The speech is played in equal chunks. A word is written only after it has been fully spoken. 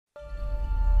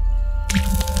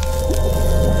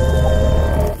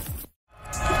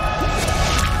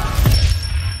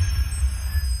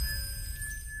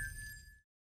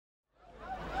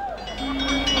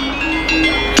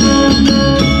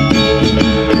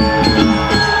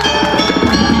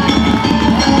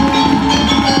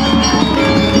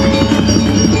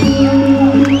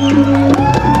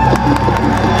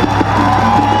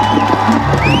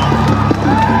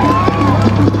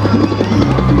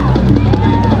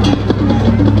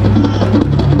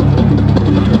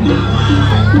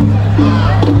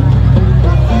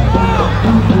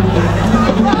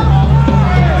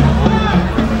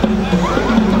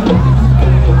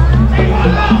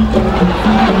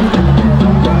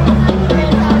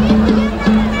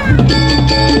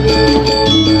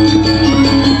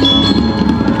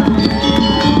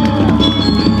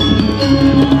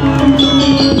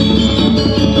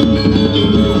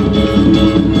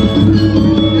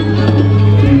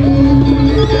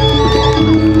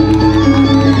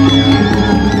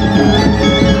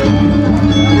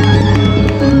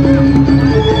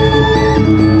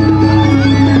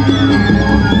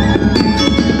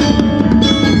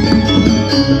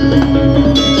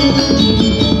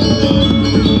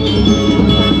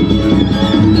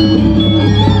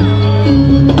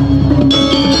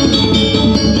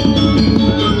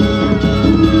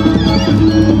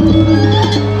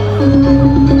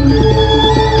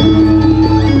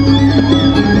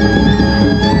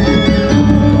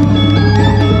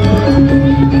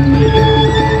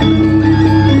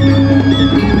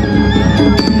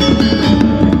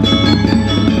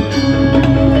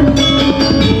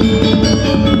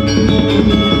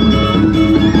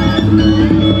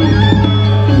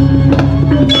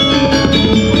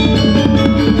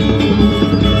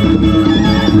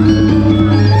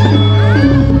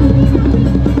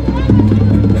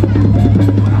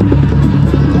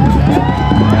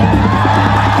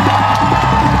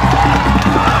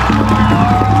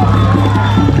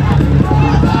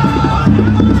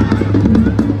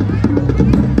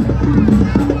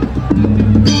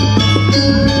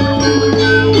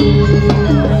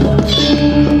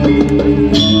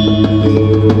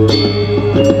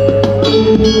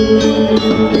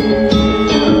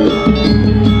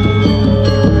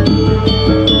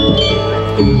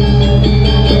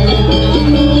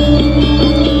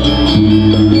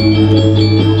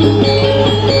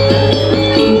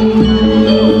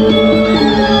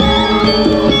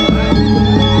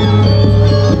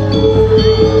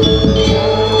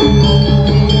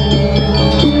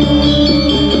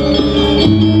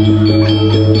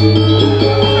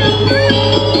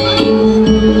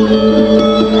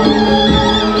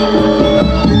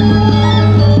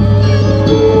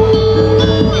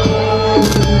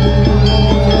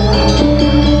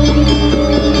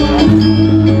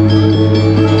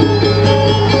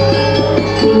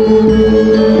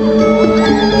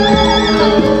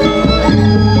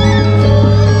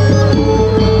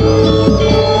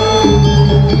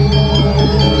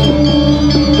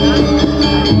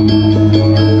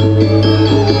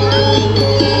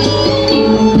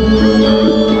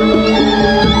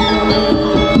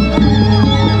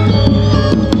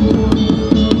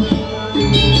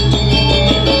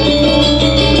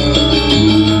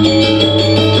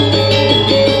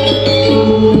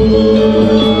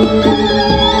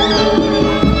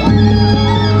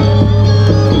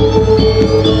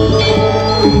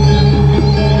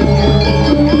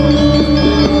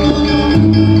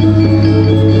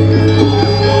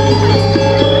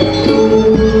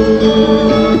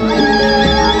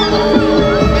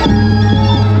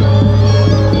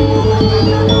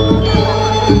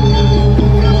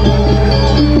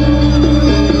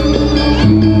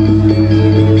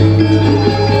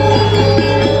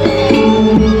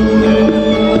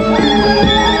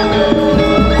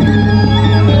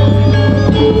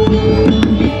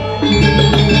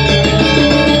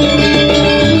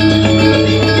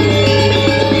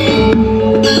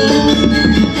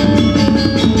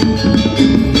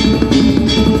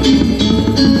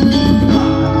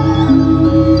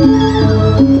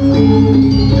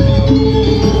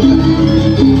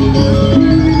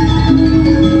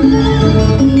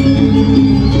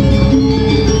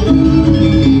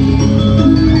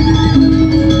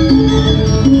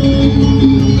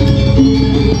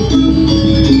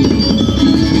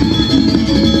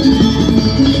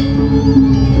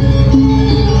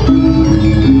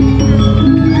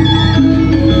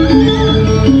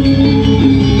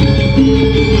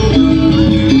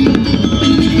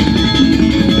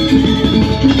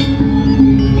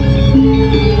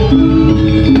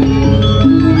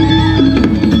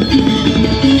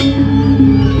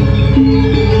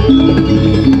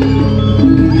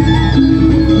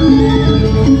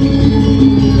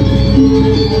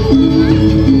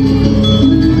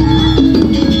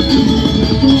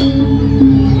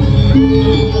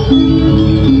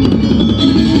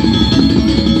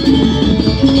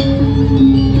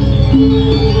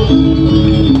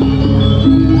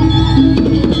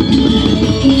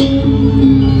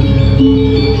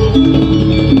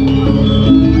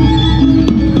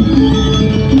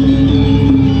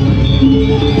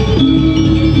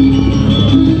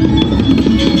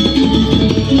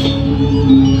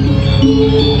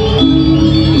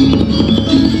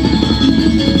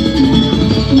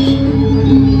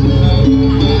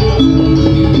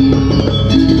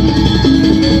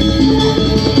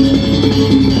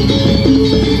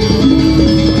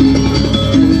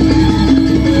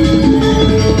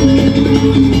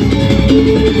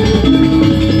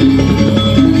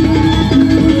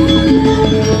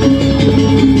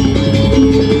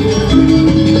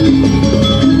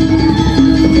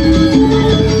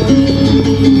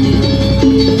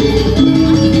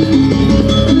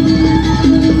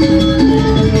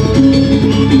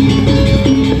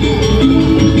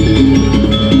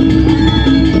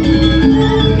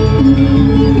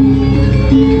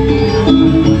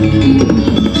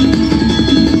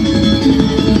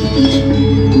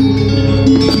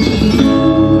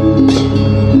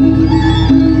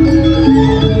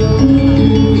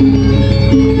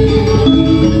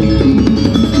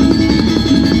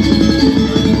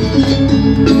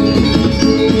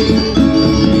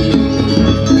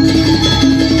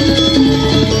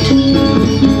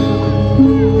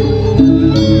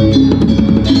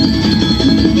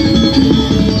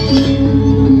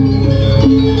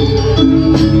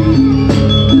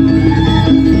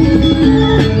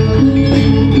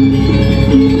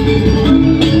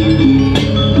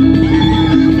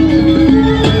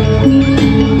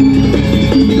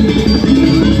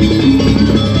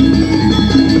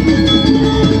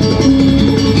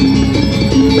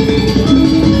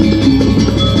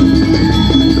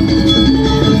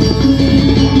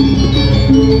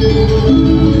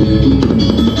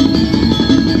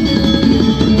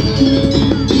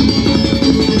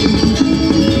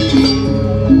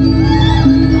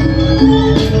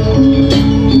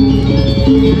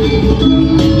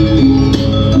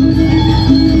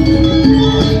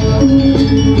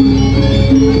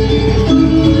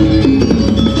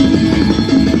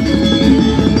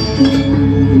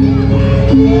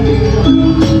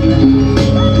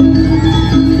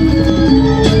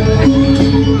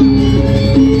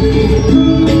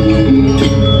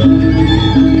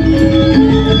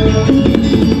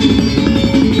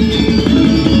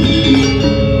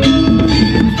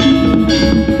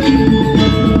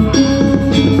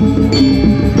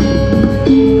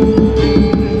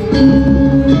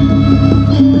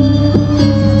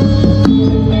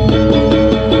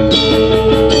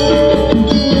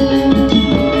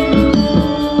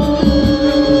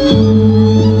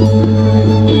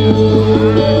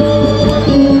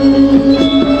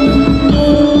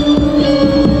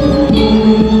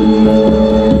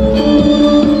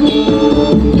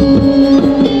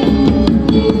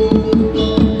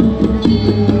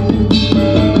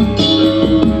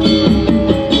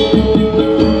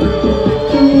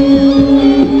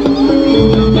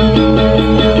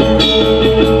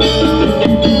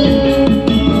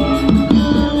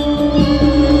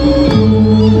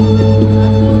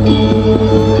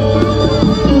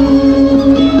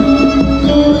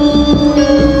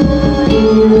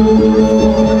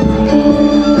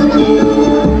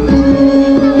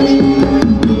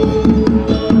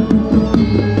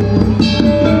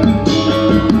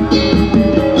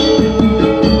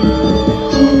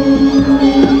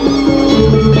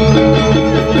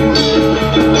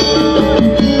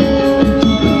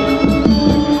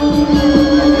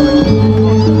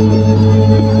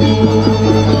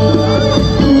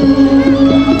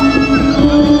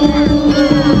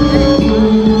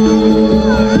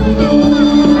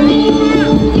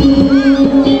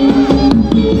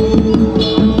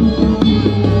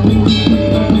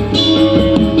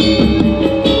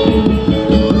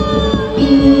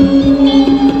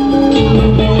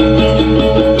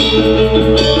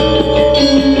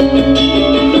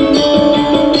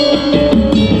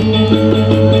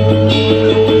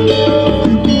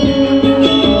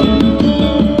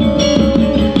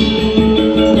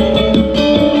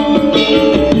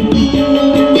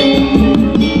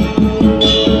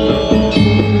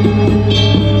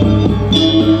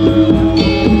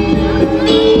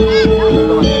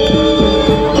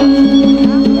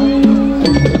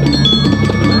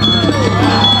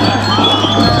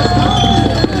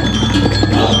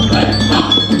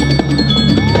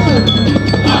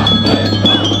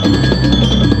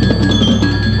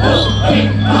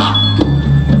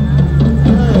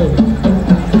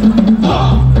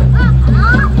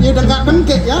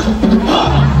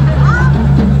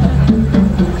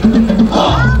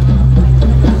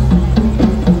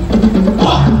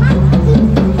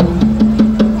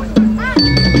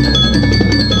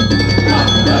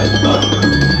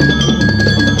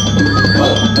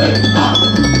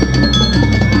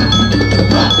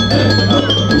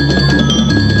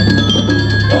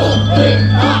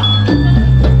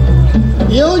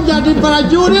You jadi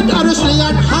prajurit harus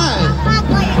lihat hal.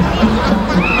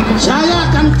 Saya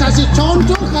akan kasih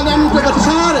contoh kalian untuk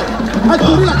besar.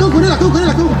 Guri laku.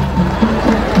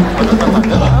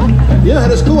 Ya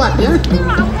harus kuat ya.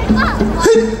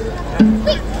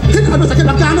 Hit, aduh sakit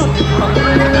belakang.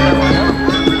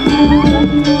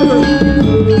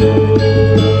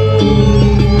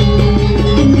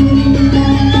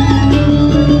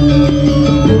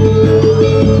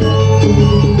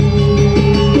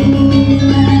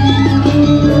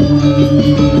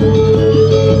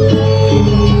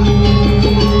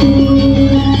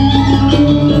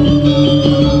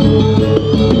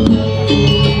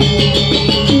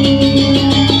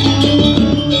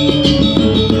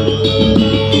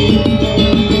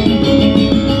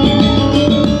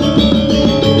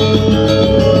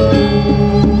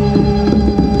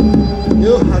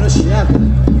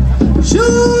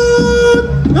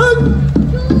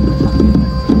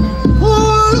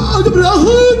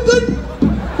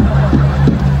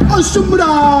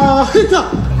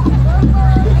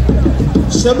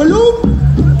 Sebelum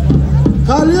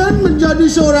kalian menjadi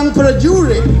seorang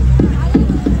prajurit,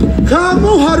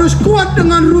 kamu harus kuat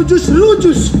dengan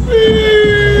rujus-rujus.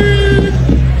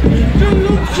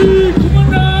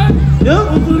 Komandan. Ya?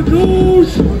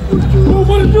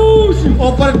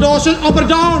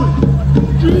 Overdown.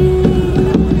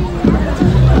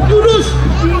 Jurus.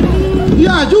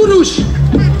 Ya, jurus.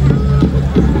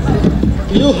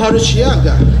 You harus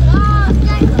siaga.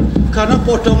 Karena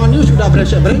potongannya sudah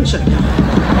brengsek-brengsek.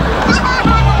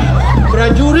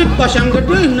 Prajurit pasang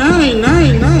gede,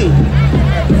 naik.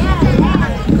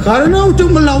 Karena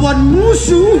untuk melawan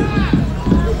musuh,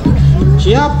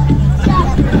 siap.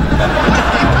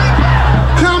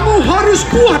 Kamu harus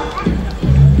kuat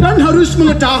dan harus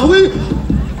mengetahui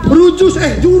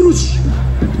jurus.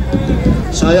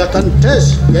 Saya akan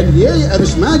tes, dan dia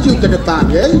harus maju ke depan,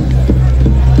 ya.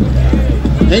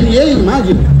 Dan dia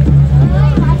maju.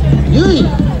 Yui,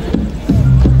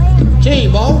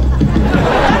 bau.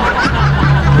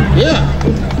 Ya,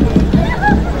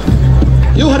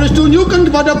 you harus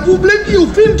tunjukkan kepada publik you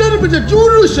pintar pada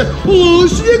jurus. Oh,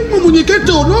 siap mempunyai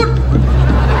ketonot.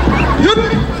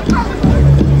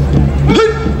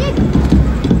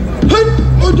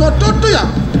 Oh, jodoh ya.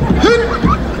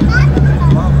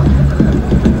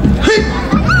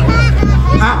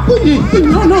 Apa ini?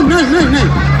 No,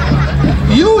 naik.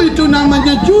 You itu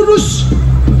namanya jurus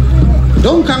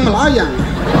dongkang melayang.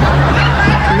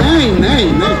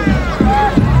 Naik.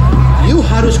 You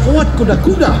harus kuat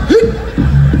kuda-kuda.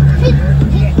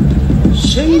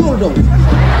 Senggol dong.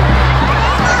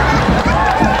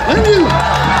 And you.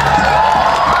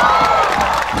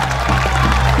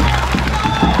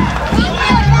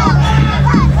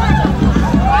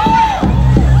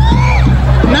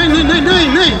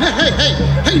 Naik.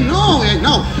 Hey, no.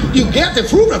 You get the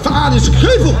fruit of all this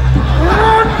careful.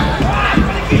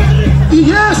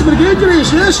 Yes, begitu,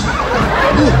 yes.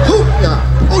 Ya.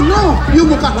 Oh no, you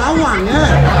bukan lawan ya.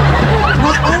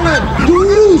 Not only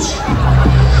jurus.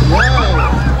 Wow.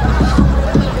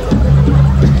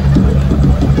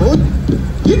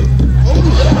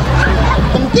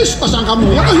 Pengkis pasang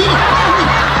kamu ya.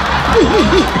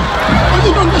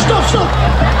 Stop.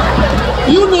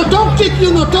 You know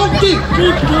tactic.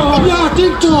 TikTok. Ya,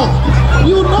 TikTok.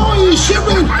 You know you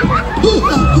shouldn't.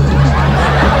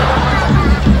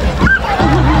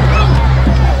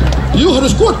 You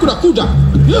harus kuat kuda-kuda.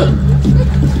 Ya.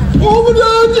 Oh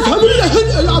benar,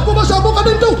 apa bahasa apa kan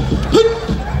itu?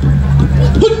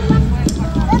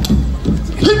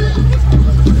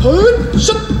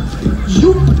 Set.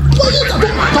 You banyak tak.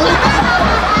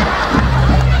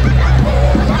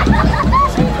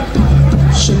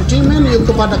 Sentimen you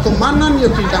kepada komandan you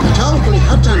tidak jauh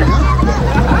kelihatan ya.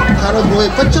 Kalau gue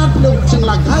pecat lu sing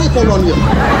lagai kolon you.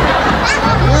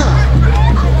 Ya.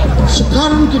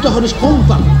 Sekarang kita harus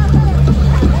kompak.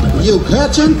 You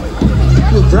kacang,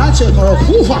 you beracak kalau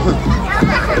fufah.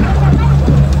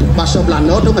 Bahasa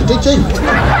Belanda itu mesti cek.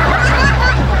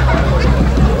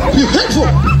 You hateful.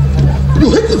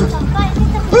 Hit,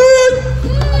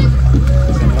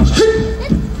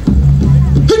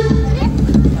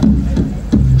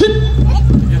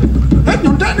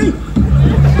 nyontek nih.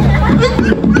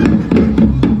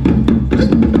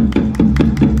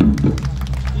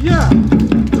 Ya.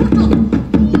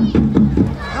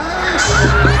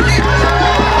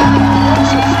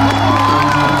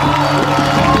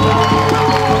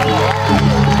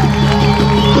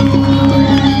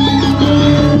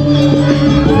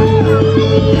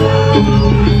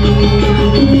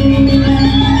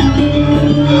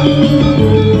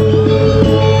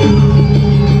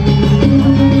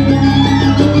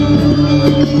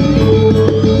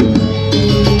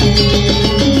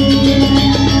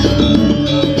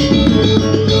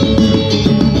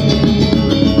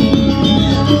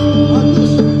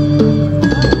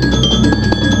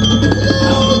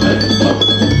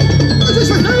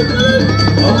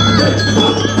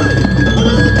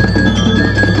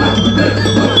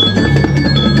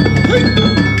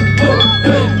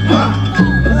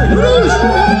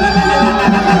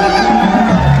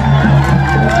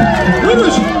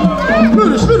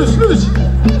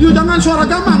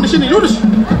 di sini lurus.